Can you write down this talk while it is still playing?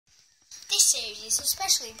This series is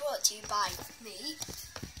especially brought to you by me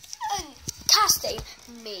and casting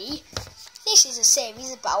me. This is a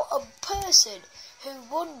series about a person who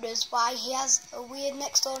wonders why he has a weird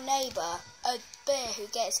next door neighbour, a bear who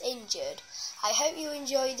gets injured. I hope you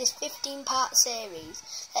enjoy this 15-part series.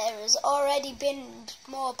 There has already been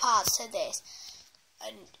more parts to this,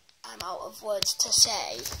 and I'm out of words to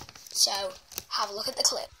say, so have a look at the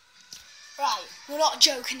clip. Right, we're not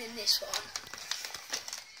joking in this one.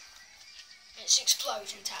 It's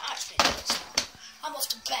explosion time. Actually, no, it's not. I'm off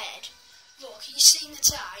to bed. Look, you seen the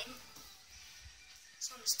time?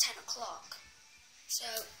 It's almost 10 o'clock. So,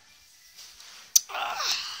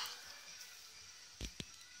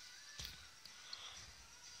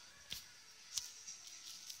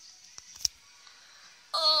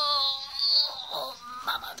 oh,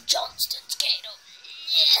 Mama Johnston's getting up.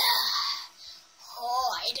 Yeah.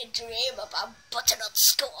 Oh, I had a dream about butternut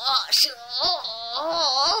squash.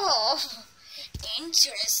 Oh,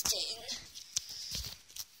 interesting.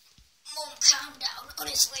 Mum, calm down.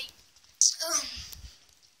 Honestly,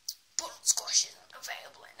 butternut squash isn't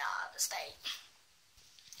available in our estate.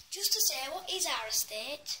 Just to say, what is our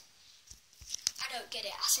estate? I don't get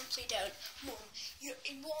it. I simply don't. Mum, you're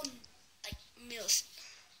in one minute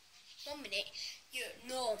you're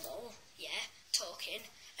normal, yeah, talking,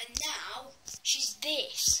 and now she's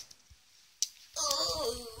this.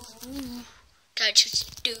 Oh, can't touch me,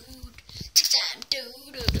 dude. Can't touch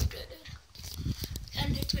me, dude.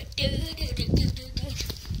 Can't touch me, dude.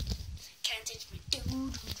 Can't touch me,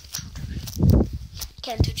 dude.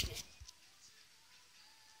 Can't touch me.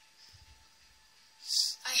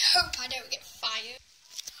 I hope I don't get fired.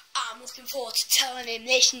 I'm looking forward to telling him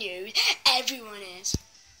this news. Everyone is.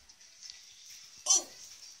 Oh,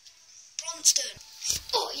 Bronston.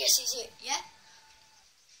 Oh, yes, is it? Yeah?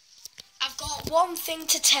 I've got one thing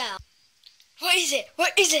to tell. What is it?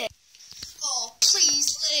 What is it? Oh,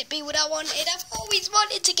 please let it be what I wanted. I've always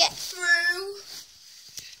wanted to get through.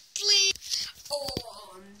 Please.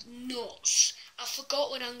 Oh, nuts. I forgot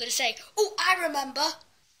what I'm going to say. Oh, I remember.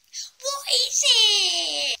 What is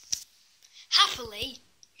it? Happily,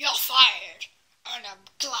 you're fired, and I'm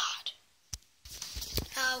glad.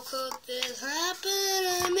 How could this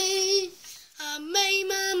happen to me? I made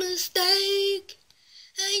my mistake.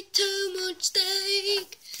 Ate too much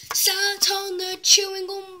steak. Sat on the chewing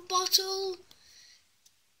gum bottle.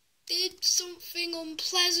 Did something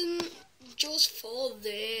unpleasant just for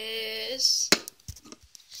this.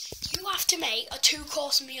 You have to make a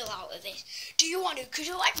 2-course meal out of this. Do you want to? Because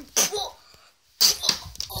you're like, oh.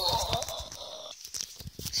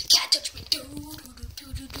 Can't touch me, dude.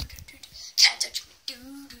 Can't touch me,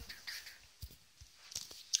 dude.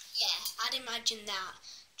 Yeah, I'd imagine that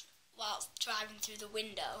while driving through the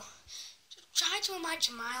window. Just try to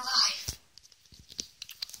imagine my life.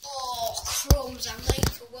 Oh, crumbs, I'm late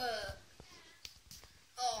for work.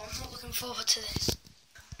 Oh, I'm not looking forward to this.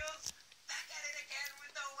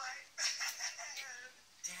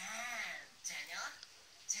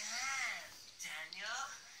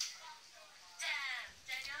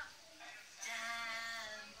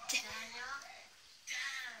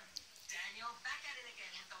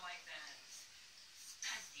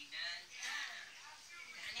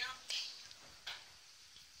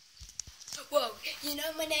 Whoa, you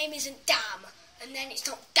know my name isn't Dam, and then it's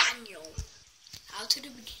not Daniel. How to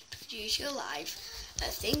Produce Your Life,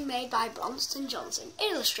 a thing made by Bronston Johnson,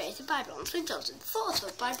 illustrated by Bronston Johnson, thought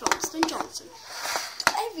of by Bronston Johnson.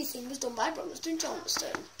 Everything was done by Bronston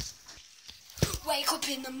Johnson. Wake up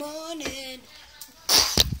in the morning,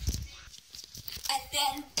 and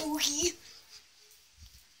then boogie.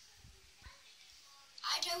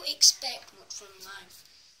 I don't expect much from life,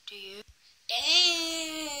 do you?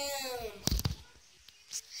 Damn!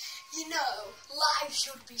 You know, life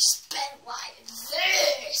should be spent like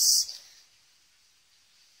this.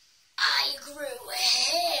 I grew a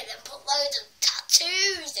hair and put loads of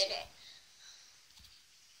tattoos in it.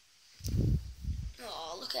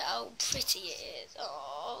 Oh, look at how pretty it is.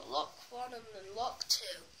 Oh, Loch 1 and then Loch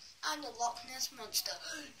 2. I'm the Loch Ness Monster.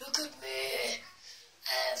 Look at me.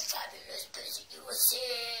 A fabulous person you will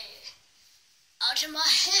see. Out of my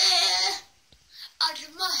hair. Out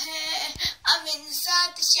of my hair, I'm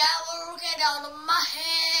inside the shower, get out of my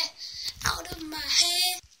hair, out of my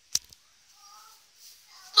hair.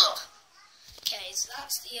 Ugh. Okay, so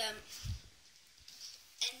that's the end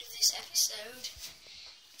of this episode.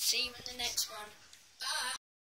 See you in the next one. Bye.